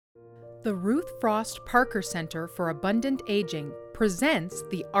The Ruth Frost Parker Center for Abundant Aging presents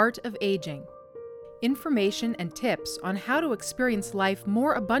The Art of Aging. Information and tips on how to experience life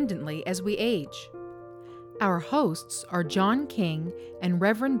more abundantly as we age. Our hosts are John King and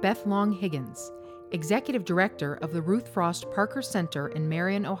Reverend Beth Long Higgins, Executive Director of the Ruth Frost Parker Center in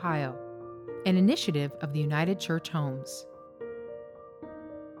Marion, Ohio, an initiative of the United Church Homes.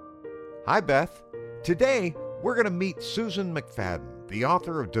 Hi, Beth. Today, we're going to meet Susan McFadden, the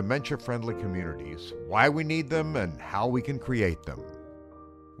author of Dementia-Friendly Communities, Why We Need Them and How We Can Create Them.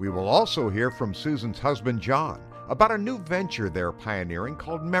 We will also hear from Susan's husband, John, about a new venture they're pioneering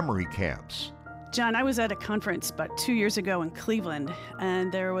called Memory Camps. John, I was at a conference about 2 years ago in Cleveland, and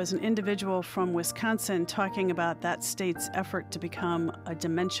there was an individual from Wisconsin talking about that state's effort to become a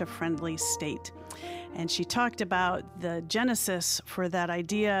dementia-friendly state. And she talked about the genesis for that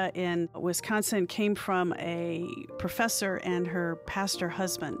idea in Wisconsin came from a professor and her pastor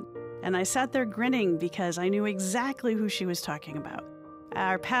husband. And I sat there grinning because I knew exactly who she was talking about.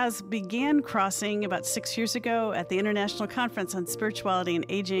 Our paths began crossing about 6 years ago at the International Conference on Spirituality and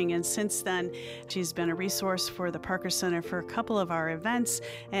Aging, and since then, she's been a resource for the Parker Center for a couple of our events,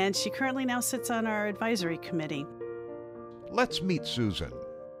 and she currently now sits on our advisory committee. Let's meet Susan.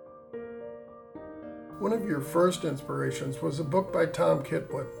 One of your first inspirations was a book by Tom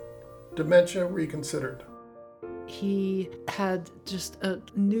Kitwood, Dementia Reconsidered. He had just a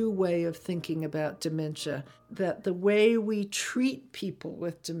new way of thinking about dementia, that the way we treat people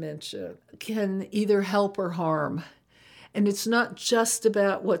with dementia can either help or harm. And it's not just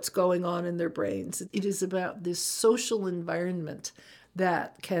about what's going on in their brains. It is about this social environment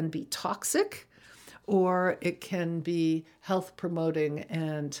that can be toxic or it can be health promoting.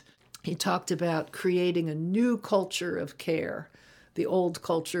 And he talked about creating a new culture of care, the old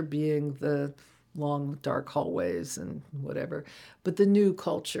culture being the long, dark hallways and whatever, but the new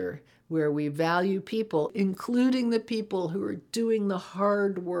culture where we value people, including the people who are doing the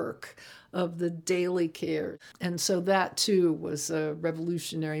hard work of the daily care. And so that, too, was a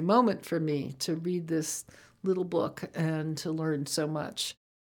revolutionary moment for me to read this little book and to learn so much.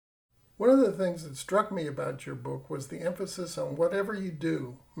 One of the things that struck me about your book was the emphasis on whatever you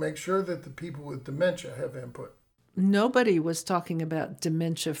do, make sure that the people with dementia have input. Nobody was talking about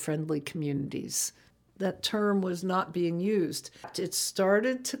dementia-friendly communities. That term was not being used. It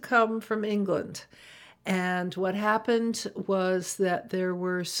started to come from England. And what happened was that there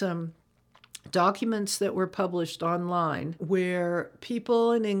were some documents that were published online where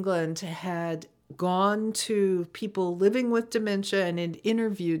people in England had gone to people living with dementia and had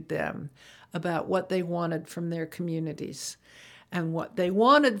interviewed them about what they wanted from their communities. And what they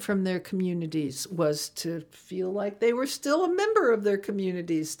wanted from their communities was to feel like they were still a member of their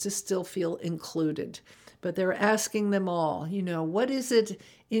communities, to still feel included. But they're asking them all, what is it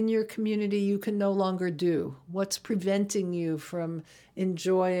in your community you can no longer do? What's preventing you from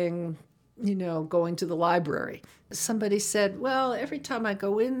enjoying, going to the library? Somebody said, well, every time I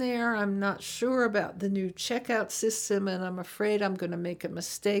go in there, I'm not sure about the new checkout system, and I'm afraid I'm going to make a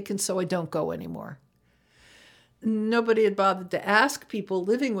mistake, and so I don't go anymore. Nobody had bothered to ask people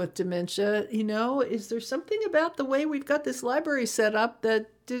living with dementia, is there something about the way we've got this library set up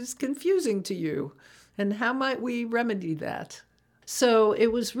that is confusing to you? And how might we remedy that? So it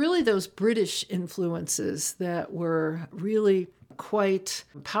was really those British influences that were really quite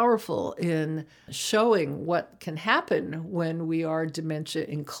powerful in showing what can happen when we are dementia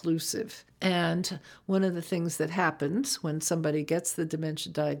inclusive. And one of the things that happens when somebody gets the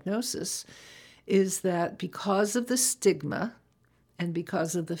dementia diagnosis is that because of the stigma and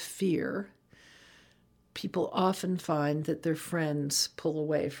because of the fear, people often find that their friends pull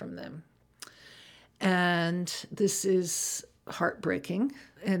away from them. And this is heartbreaking,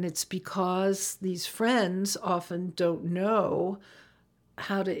 and it's because these friends often don't know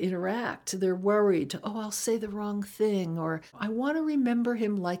how to interact. They're worried, I'll say the wrong thing, or I want to remember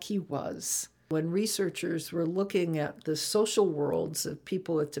him like he was. When researchers were looking at the social worlds of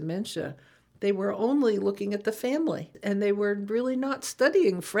people with dementia, they were only looking at the family, and they were really not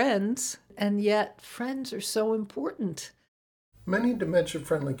studying friends, and yet friends are so important. Many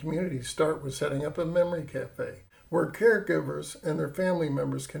dementia-friendly communities start with setting up a memory cafe, where caregivers and their family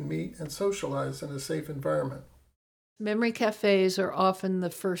members can meet and socialize in a safe environment. Memory cafes are often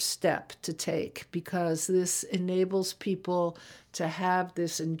the first step to take because this enables people to have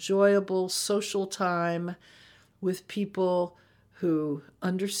this enjoyable social time with people who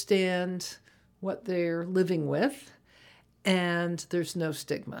understand what they're living with, and there's no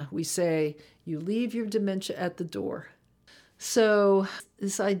stigma. We say, you leave your dementia at the door. So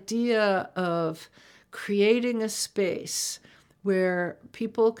this idea of creating a space where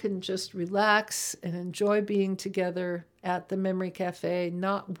people can just relax and enjoy being together at the Memory Cafe,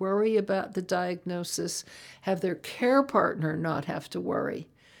 not worry about the diagnosis, have their care partner not have to worry.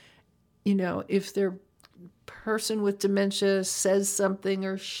 If their person with dementia says something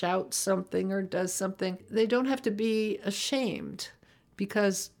or shouts something or does something, they don't have to be ashamed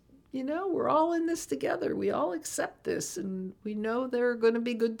because, we're all in this together. We all accept this, and we know there are going to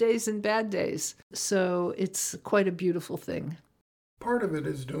be good days and bad days. So it's quite a beautiful thing. Part of it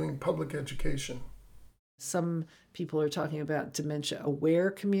is doing public education. Some people are talking about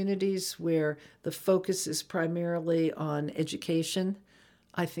dementia-aware communities where the focus is primarily on education.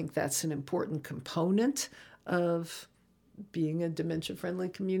 I think that's an important component of being a dementia-friendly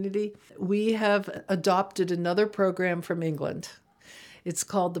community. We have adopted another program from England. It's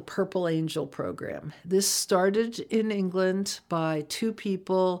called the Purple Angel Program. This started in England by two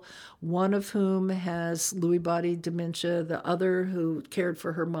people, one of whom has Lewy body dementia, the other who cared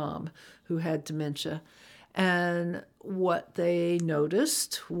for her mom who had dementia. And what they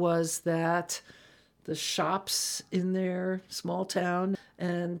noticed was that the shops in their small town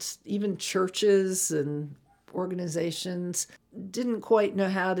and even churches and organizations didn't quite know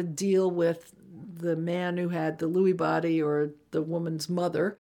how to deal with the man who had the Lewy body or the woman's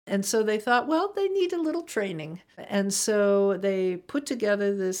mother. And so they thought, well, they need a little training. And so they put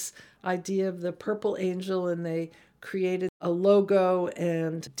together this idea of the Purple Angel, and they created a logo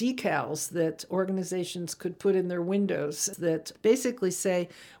and decals that organizations could put in their windows that basically say,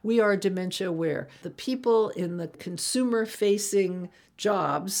 we are dementia aware. The people in the consumer-facing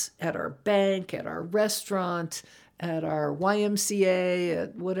jobs at our bank, at our restaurant, at our YMCA,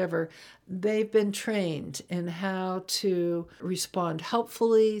 at whatever, they've been trained in how to respond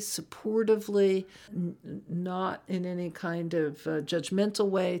helpfully, supportively, not in any kind of judgmental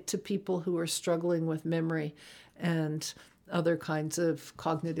way to people who are struggling with memory and other kinds of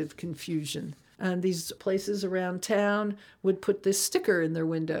cognitive confusion. And these places around town would put this sticker in their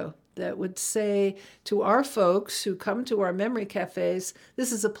window that would say to our folks who come to our memory cafes,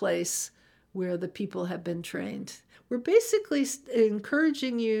 this is a place where the people have been trained. We're basically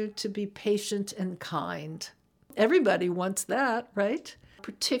encouraging you to be patient and kind. Everybody wants that, right?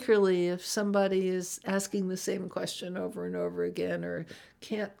 Particularly if somebody is asking the same question over and over again, or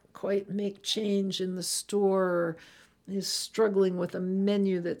can't quite make change in the store, or is struggling with a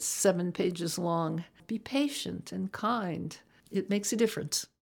menu that's 7 pages long. Be patient and kind. It makes a difference.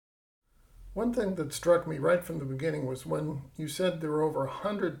 One thing that struck me right from the beginning was when you said there were over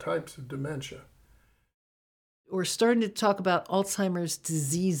 100 types of dementia. We're starting to talk about Alzheimer's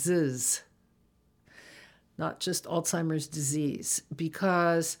diseases, not just Alzheimer's disease,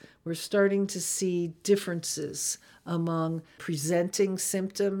 because we're starting to see differences among presenting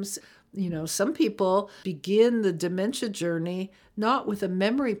symptoms. Some people begin the dementia journey not with a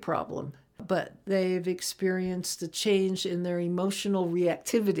memory problem, but they've experienced a change in their emotional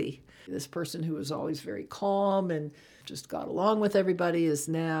reactivity. This person who was always very calm and just got along with everybody is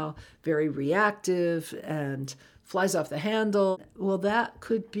now very reactive and flies off the handle. Well, that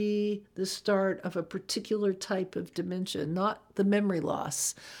could be the start of a particular type of dementia, not the memory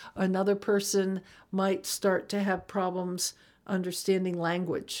loss. Another person might start to have problems understanding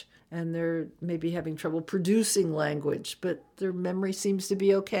language, and they're maybe having trouble producing language, but their memory seems to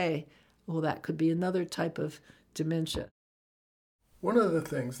be okay. Well, that could be another type of dementia. One of the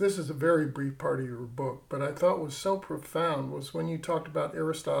things, this is a very brief part of your book, but I thought was so profound was when you talked about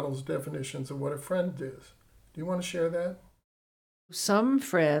Aristotle's definitions of what a friend is. Do you want to share that? Some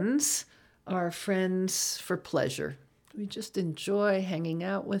friends are friends for pleasure. We just enjoy hanging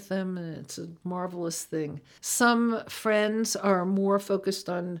out with them, and it's a marvelous thing. Some friends are more focused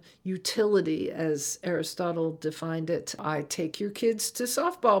on utility, as Aristotle defined it. I take your kids to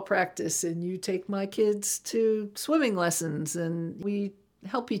softball practice, and you take my kids to swimming lessons, and we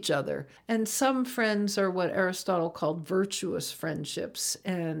help each other. And some friends are what Aristotle called virtuous friendships,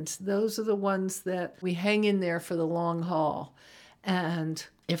 and those are the ones that we hang in there for the long haul. And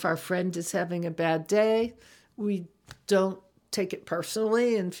if our friend is having a bad day, we don't take it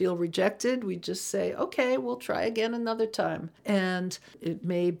personally and feel rejected. We just say, okay, we'll try again another time. And it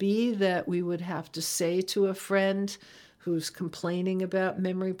may be that we would have to say to a friend who's complaining about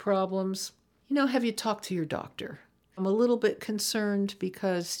memory problems, have you talked to your doctor? I'm a little bit concerned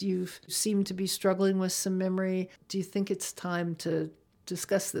because you seem to be struggling with some memory. Do you think it's time to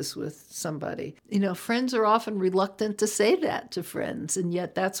discuss this with somebody? Friends are often reluctant to say that to friends, and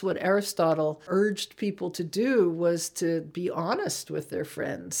yet that's what Aristotle urged people to do, was to be honest with their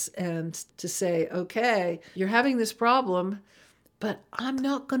friends and to say, okay, you're having this problem, but I'm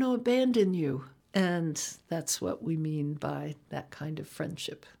not going to abandon you. And that's what we mean by that kind of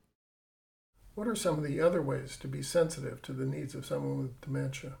friendship. What are some of the other ways to be sensitive to the needs of someone with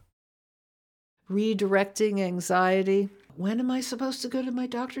dementia? Redirecting anxiety. When am I supposed to go to my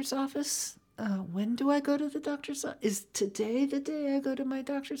doctor's office? When do I go to the doctor's office? Is today the day I go to my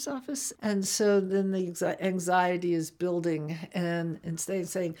doctor's office? And so then the anxiety is building, and instead of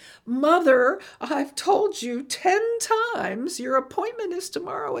saying, Mother, I've told you 10 times your appointment is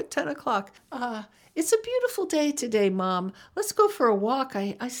tomorrow at 10 o'clock. It's a beautiful day today, Mom. Let's go for a walk.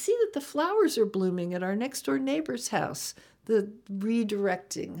 I see that the flowers are blooming at our next door neighbor's house. The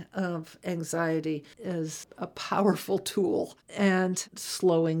redirecting of anxiety is a powerful tool. And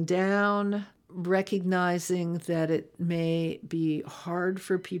slowing down, recognizing that it may be hard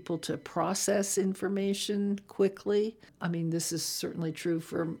for people to process information quickly. I mean, this is certainly true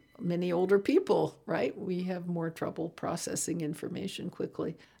for many older people, right? We have more trouble processing information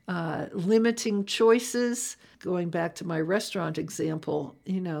quickly. Limiting choices. Going back to my restaurant example,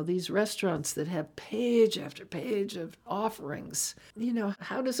 these restaurants that have page after page of offerings,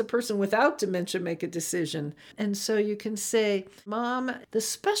 how does a person without dementia make a decision? And so you can say, Mom, the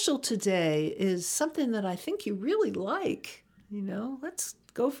special today is something that I think you really like. Let's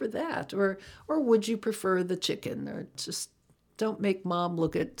go for that. Or would you prefer the chicken? Or just don't make Mom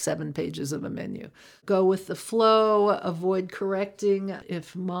look at 7 pages of a menu. Go with the flow, avoid correcting.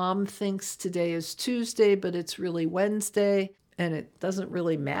 If Mom thinks today is Tuesday, but it's really Wednesday, and it doesn't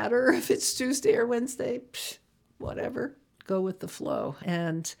really matter if it's Tuesday or Wednesday, whatever, go with the flow.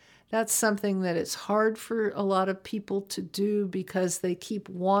 And that's something that it's hard for a lot of people to do because they keep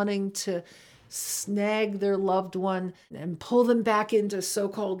wanting to snag their loved one and pull them back into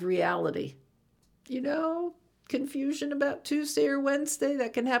so-called reality. Confusion about Tuesday or Wednesday,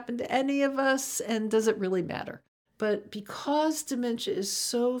 that can happen to any of us, and does it really matter? But because dementia is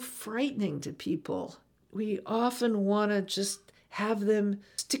so frightening to people, we often want to just have them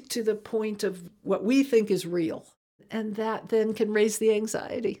stick to the point of what we think is real, and that then can raise the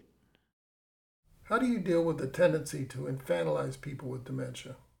anxiety. How do you deal with the tendency to infantilize people with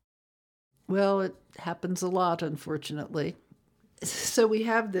dementia? Well, it happens a lot, unfortunately. So we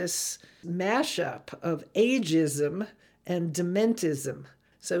have this mashup of ageism and dementism.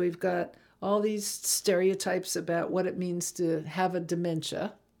 So we've got all these stereotypes about what it means to have a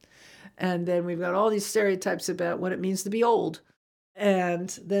dementia. And then we've got all these stereotypes about what it means to be old. And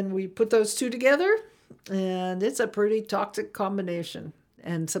then we put those two together, and it's a pretty toxic combination.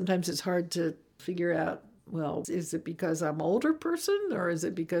 And sometimes it's hard to figure out, well, is it because I'm an older person, or is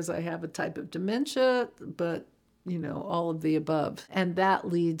it because I have a type of dementia? But all of the above. And that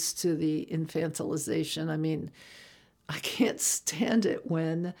leads to the infantilization. I mean, I can't stand it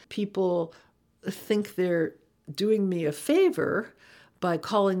when people think they're doing me a favor by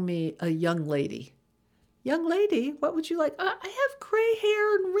calling me a young lady. Young lady? What would you like? I have gray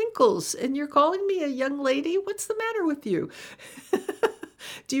hair and wrinkles, and you're calling me a young lady? What's the matter with you?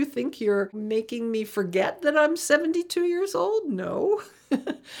 Do you think you're making me forget that I'm 72 years old? No.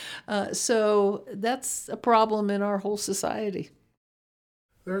 So that's a problem in our whole society.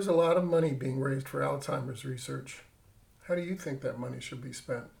 There's a lot of money being raised for Alzheimer's research. How do you think that money should be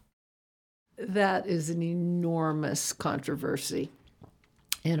spent? That is an enormous controversy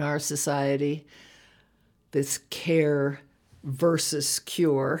in our society. This care versus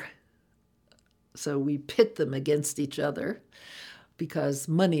cure. So we pit them against each other because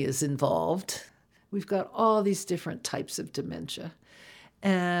money is involved. We've got all these different types of dementia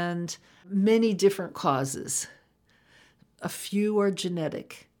and many different causes. A few are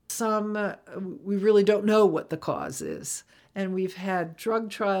genetic. Some, we really don't know what the cause is. And we've had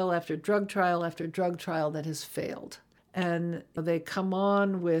drug trial after drug trial after drug trial that has failed. And they come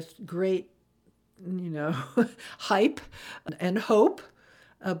on with great, hype and hope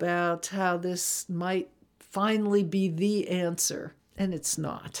about how this might finally be the answer. And it's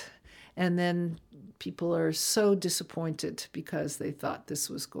not. And then people are so disappointed because they thought this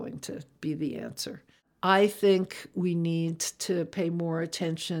was going to be the answer. I think we need to pay more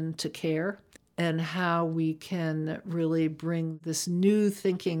attention to care and how we can really bring this new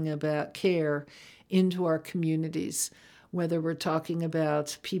thinking about care into our communities, whether we're talking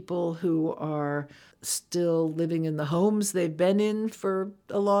about people who are still living in the homes they've been in for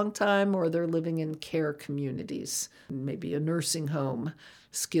a long time, or they're living in care communities, maybe a nursing home,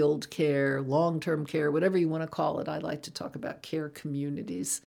 skilled care, long-term care, whatever you want to call it. I like to talk about care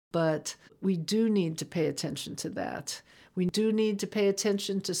communities. But we do need to pay attention to that. We do need to pay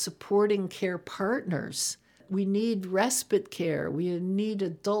attention to supporting care partners. We need respite care. We need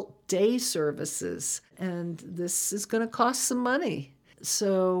adult day services. And this is going to cost some money.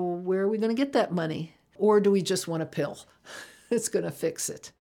 So where are we going to get that money? Or do we just want a pill that's going to fix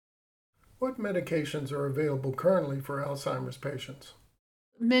it? What medications are available currently for Alzheimer's patients?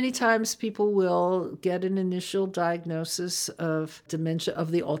 Many times people will get an initial diagnosis of dementia of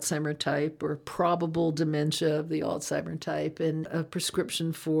the Alzheimer type or probable dementia of the Alzheimer type and a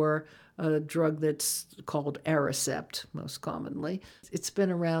prescription for a drug that's called Aricept, most commonly. It's been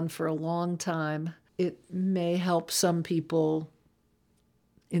around for a long time. It may help some people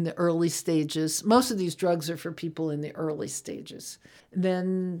in the early stages. Most of these drugs are for people in the early stages.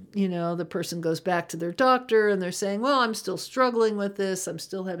 Then, the person goes back to their doctor and they're saying, well, I'm still struggling with this. I'm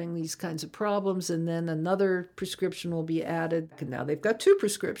still having these kinds of problems. And then another prescription will be added. And now they've got 2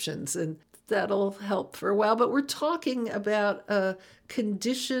 prescriptions and that'll help for a while. But we're talking about a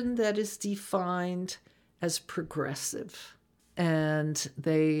condition that is defined as progressive. And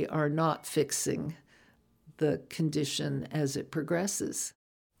they are not fixing the condition as it progresses.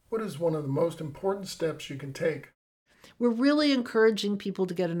 What is one of the most important steps you can take? We're really encouraging people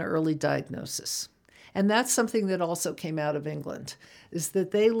to get an early diagnosis. And that's something that also came out of England, is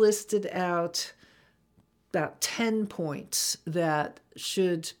that they listed out about 10 points that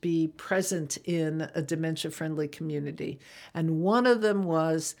should be present in a dementia-friendly community. And one of them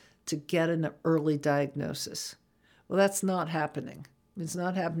was to get an early diagnosis. Well, that's not happening. It's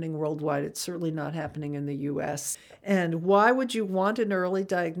not happening worldwide. It's certainly not happening in the U.S. And why would you want an early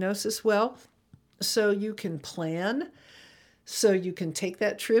diagnosis? Well, so you can plan, so you can take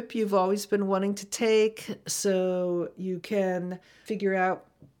that trip you've always been wanting to take, so you can figure out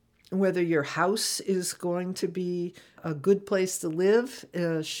whether your house is going to be a good place to live,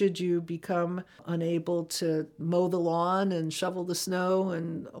 should you become unable to mow the lawn and shovel the snow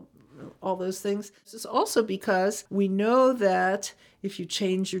and all those things. This is also because we know that if you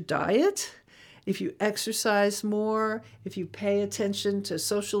change your diet, if you exercise more, if you pay attention to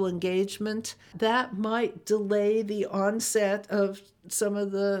social engagement, that might delay the onset of some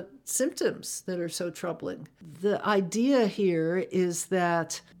of the symptoms that are so troubling. The idea here is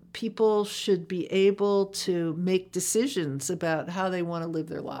that people should be able to make decisions about how they want to live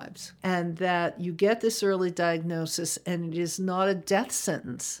their lives, and that you get this early diagnosis and it is not a death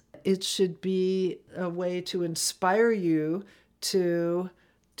sentence. It should be a way to inspire you to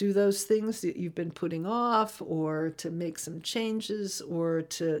do those things that you've been putting off, or to make some changes, or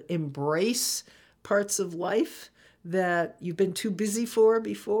to embrace parts of life that you've been too busy for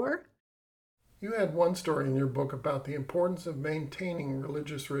before. You had one story in your book about the importance of maintaining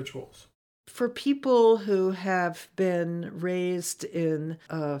religious rituals. For people who have been raised in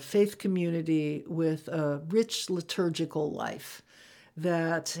a faith community with a rich liturgical life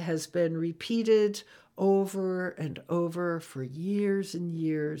that has been repeated over and over for years and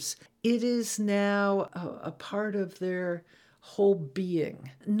years, it is now a part of their whole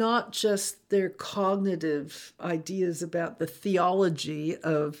being, not just their cognitive ideas about the theology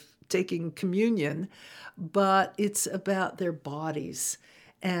of taking communion, but it's about their bodies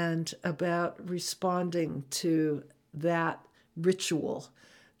and about responding to that ritual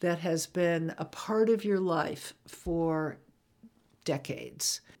that has been a part of your life for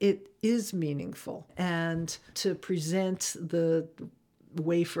decades. It is meaningful. And to present the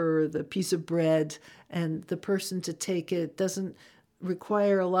wafer, the piece of bread, and the person to take it doesn't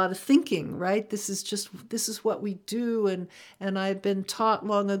require a lot of thinking, right? This is what we do. And I've been taught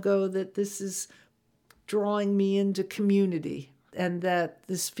long ago that this is drawing me into community and that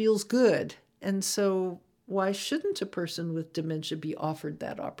this feels good. And so why shouldn't a person with dementia be offered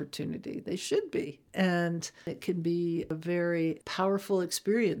that opportunity? They should be. And it can be a very powerful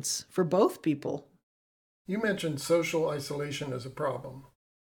experience for both people. You mentioned social isolation as a problem.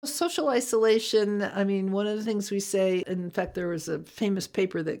 Social isolation, one of the things we say, in fact, there was a famous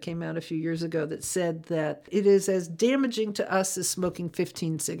paper that came out a few years ago that said that it is as damaging to us as smoking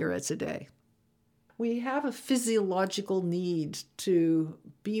 15 cigarettes a day. We have a physiological need to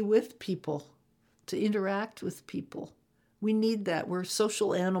be with people, to interact with people. We need that. We're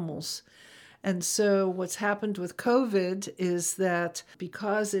social animals. And so what's happened with COVID is that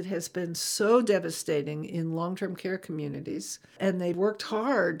because it has been so devastating in long-term care communities, and they've worked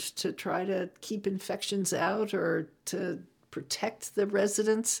hard to try to keep infections out or to protect the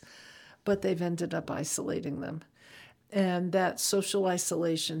residents, but they've ended up isolating them. And that social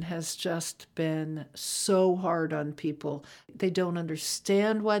isolation has just been so hard on people. They don't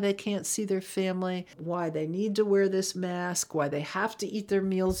understand why they can't see their family, why they need to wear this mask, why they have to eat their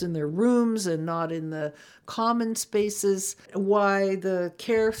meals in their rooms and not in the common spaces, why the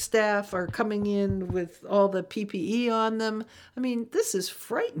care staff are coming in with all the PPE on them. I mean, this is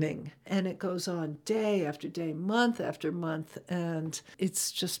frightening. And it goes on day after day, month after month, and it's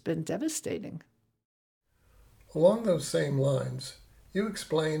just been devastating. Along those same lines, you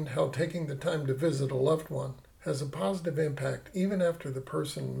explained how taking the time to visit a loved one has a positive impact even after the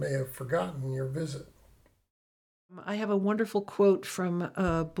person may have forgotten your visit. I have a wonderful quote from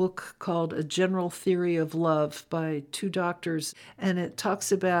a book called A General Theory of Love by two doctors, and it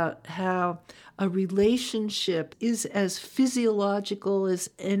talks about how a relationship is as physiological as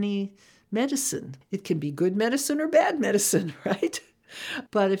any medicine. It can be good medicine or bad medicine, right?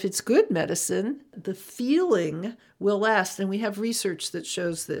 But if it's good medicine, the feeling will last. And we have research that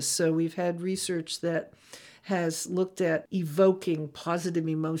shows this. So we've had research that has looked at evoking positive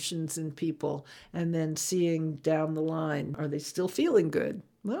emotions in people and then seeing down the line, are they still feeling good?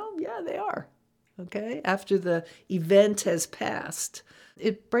 Well, yeah, they are. Okay, after the event has passed.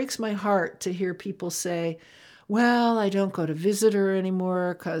 It breaks my heart to hear people say, well, I don't go to visit her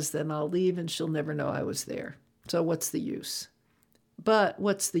anymore because then I'll leave and she'll never know I was there. So what's the use? But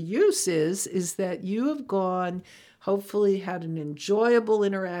what's the use is that you have gone, hopefully had an enjoyable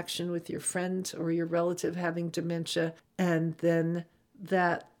interaction with your friend or your relative having dementia, and then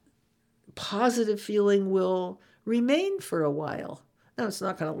that positive feeling will remain for a while. Now, it's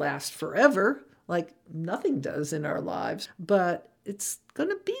not going to last forever, like nothing does in our lives, but it's going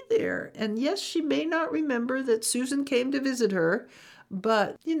to be there. And yes, she may not remember that Susan came to visit her,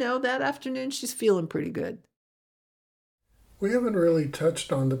 but, that afternoon she's feeling pretty good. We haven't really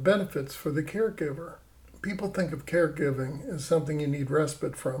touched on the benefits for the caregiver. People think of caregiving as something you need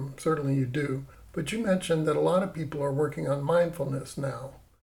respite from. Certainly you do. But you mentioned that a lot of people are working on mindfulness now.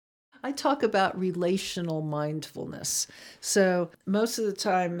 I talk about relational mindfulness. So most of the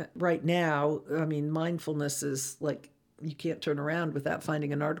time right now, mindfulness is like, you can't turn around without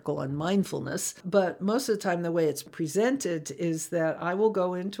finding an article on mindfulness. But most of the time, the way it's presented is that I will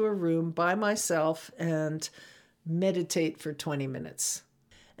go into a room by myself and meditate for 20 minutes.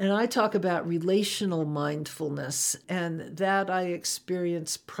 And I talk about relational mindfulness, and that I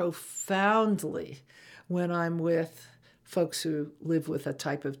experience profoundly when I'm with folks who live with a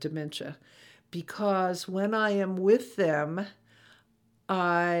type of dementia. Because when I am with them,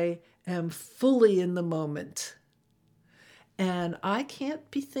 I am fully in the moment. And I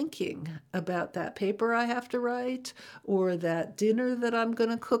can't be thinking about that paper I have to write, or that dinner that I'm going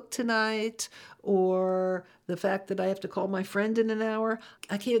to cook tonight, or the fact that I have to call my friend in an hour.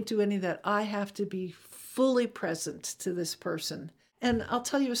 I can't do any of that. I have to be fully present to this person. And I'll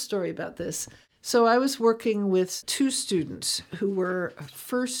tell you a story about this. So I was working with two students who were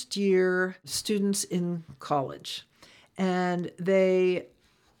first-year students in college, and they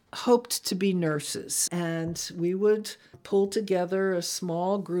hoped to be nurses. And we would pull together a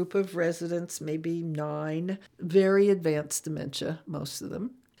small group of residents, maybe 9, very advanced dementia, most of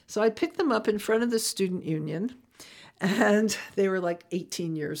them. So I picked them up in front of the student union, and they were like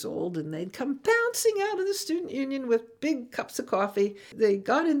 18 years old, and they'd come bouncing out of the student union with big cups of coffee. They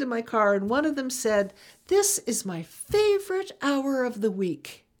got into my car, and one of them said, "This is my favorite hour of the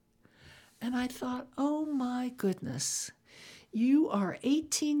week." And I thought, oh my goodness, you are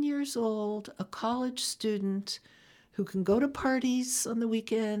 18 years old, a college student who can go to parties on the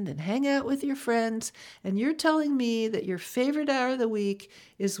weekend and hang out with your friends, and you're telling me that your favorite hour of the week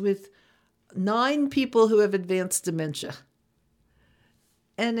is with 9 people who have advanced dementia.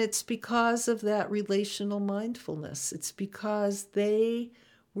 And it's because of that relational mindfulness. It's because they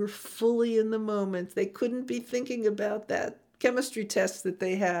were fully in the moment. They couldn't be thinking about that chemistry test that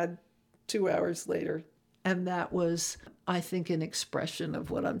they had 2 hours later. And that was, I think, an expression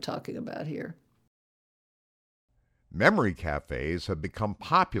of what I'm talking about here. Memory cafes have become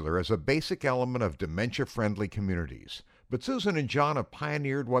popular as a basic element of dementia-friendly communities, but Susan and John have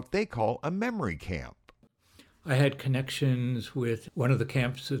pioneered what they call a memory camp. I had connections with one of the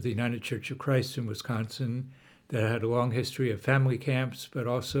camps of the United Church of Christ in Wisconsin that had a long history of family camps, but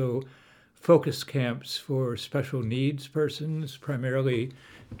also focus camps for special needs persons, primarily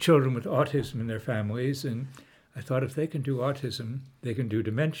children with autism in their families. And I thought if they can do autism, they can do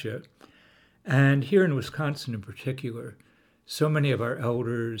dementia. And here in Wisconsin in particular, so many of our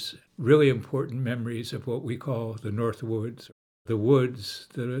elders, really important memories of what we call the North Woods, the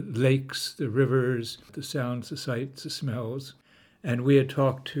lakes, the rivers, the sounds, the sights, the smells. And we had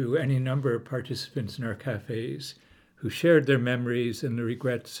talked to any number of participants in our cafes who shared their memories and the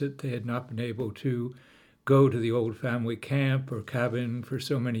regrets that they had not been able to go to the old family camp or cabin for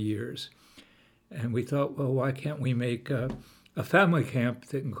so many years. And we thought, well, why can't we make a family camp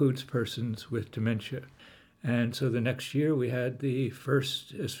that includes persons with dementia? And so the next year we had the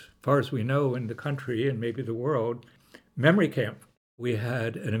first, as far as we know in the country and maybe the world, memory camp. We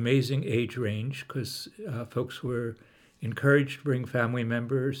had an amazing age range because folks were encouraged to bring family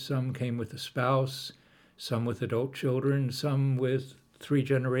members. Some came with a spouse, some with adult children, some with 3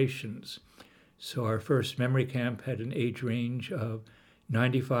 generations. So our first memory camp had an age range of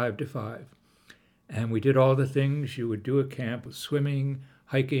 95 to 5. And we did all the things you would do at camp: swimming,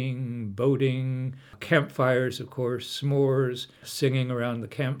 hiking, boating, campfires, of course, s'mores, singing around the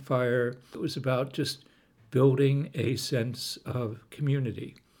campfire. It was about just building a sense of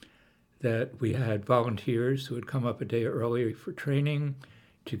community, that we had volunteers who would come up a day early for training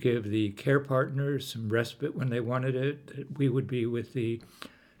to give the care partners some respite when they wanted it, that we would be with the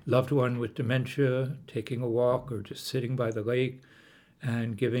loved one with dementia, taking a walk or just sitting by the lake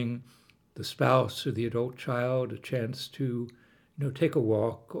and giving the spouse or the adult child a chance to, take a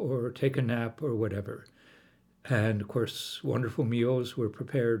walk or take a nap or whatever. And of course, wonderful meals were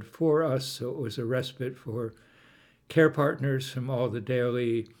prepared for us, so it was a respite for care partners from all the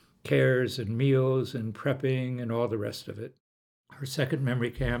daily cares and meals and prepping and all the rest of it. Our second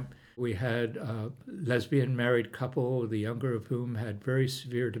memory camp, we had a lesbian married couple, the younger of whom had very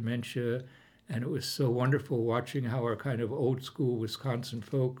severe dementia, and it was so wonderful watching how our kind of old school Wisconsin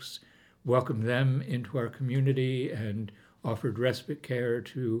folks welcomed them into our community and offered respite care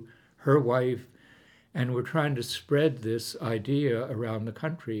to her wife. And we're trying to spread this idea around the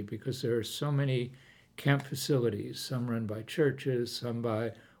country because there are so many camp facilities, some run by churches, some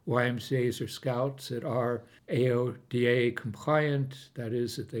by YMCAs or Scouts, that are AODA compliant, that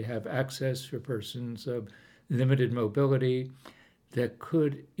is, that they have access for persons of limited mobility, that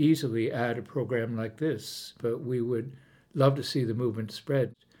could easily add a program like this. But we would love to see the movement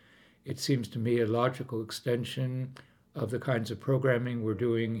spread. It seems to me a logical extension of the kinds of programming we're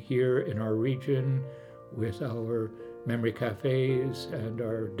doing here in our region with our memory cafes and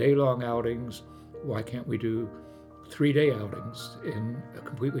our day-long outings. Why can't we do 3-day outings in a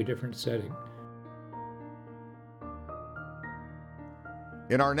completely different setting?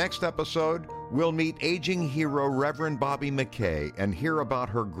 In our next episode, we'll meet aging hero Reverend Bobby McKay and hear about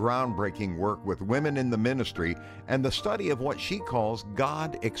her groundbreaking work with women in the ministry and the study of what she calls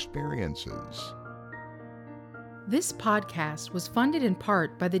God experiences. This podcast was funded in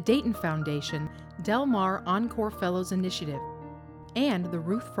part by the Dayton Foundation Del Mar Encore Fellows Initiative and the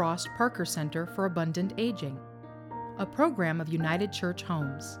Ruth Frost Parker Center for Abundant Aging, a program of United Church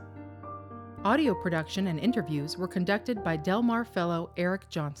Homes. Audio production and interviews were conducted by Del Mar Fellow Eric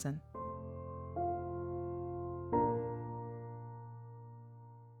Johnson.